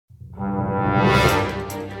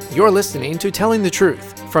You're listening to Telling the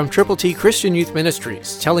Truth from Triple T Christian Youth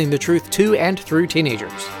Ministries, telling the truth to and through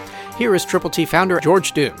teenagers. Here is Triple T founder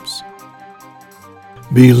George Dooms.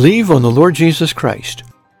 Believe on the Lord Jesus Christ.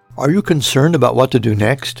 Are you concerned about what to do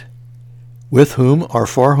next? With whom or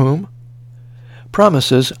for whom?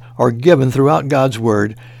 Promises are given throughout God's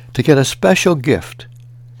Word to get a special gift.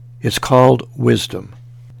 It's called wisdom.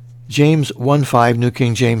 James 1:5 New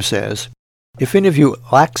King James says, "If any of you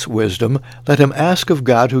lacks wisdom, let him ask of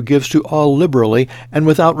God, who gives to all liberally and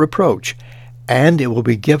without reproach, and it will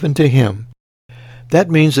be given to him."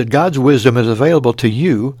 That means that God's wisdom is available to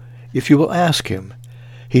you if you will ask him.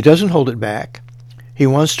 He doesn't hold it back. He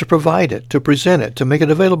wants to provide it, to present it, to make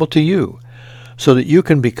it available to you, so that you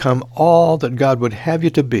can become all that God would have you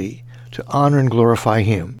to be, to honor and glorify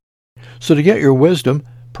him. So to get your wisdom,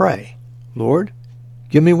 pray, "Lord,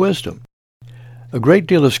 give me wisdom." A great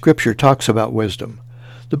deal of Scripture talks about wisdom.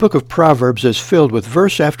 The book of Proverbs is filled with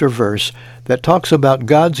verse after verse that talks about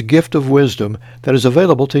God's gift of wisdom that is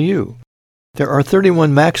available to you. There are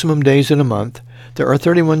 31 maximum days in a month. There are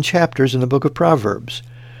 31 chapters in the book of Proverbs.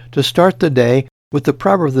 To start the day with the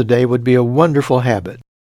proverb of the day would be a wonderful habit.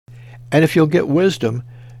 And if you'll get wisdom,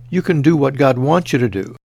 you can do what God wants you to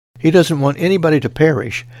do. He doesn't want anybody to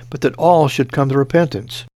perish, but that all should come to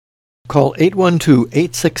repentance. Call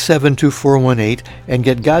 812-867-2418 and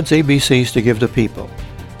get God's ABCs to give to people.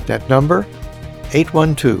 That number,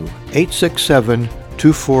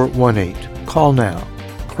 812-867-2418. Call now.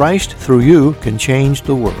 Christ, through you, can change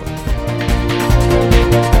the world.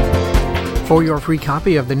 For your free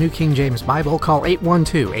copy of the New King James Bible, call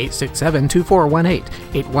 812-867-2418,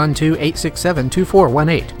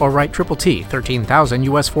 812-867-2418, or write Triple T, 13,000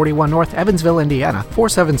 U.S. 41 North, Evansville, Indiana,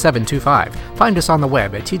 47725. Find us on the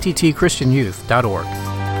web at tttchristianyouth.org.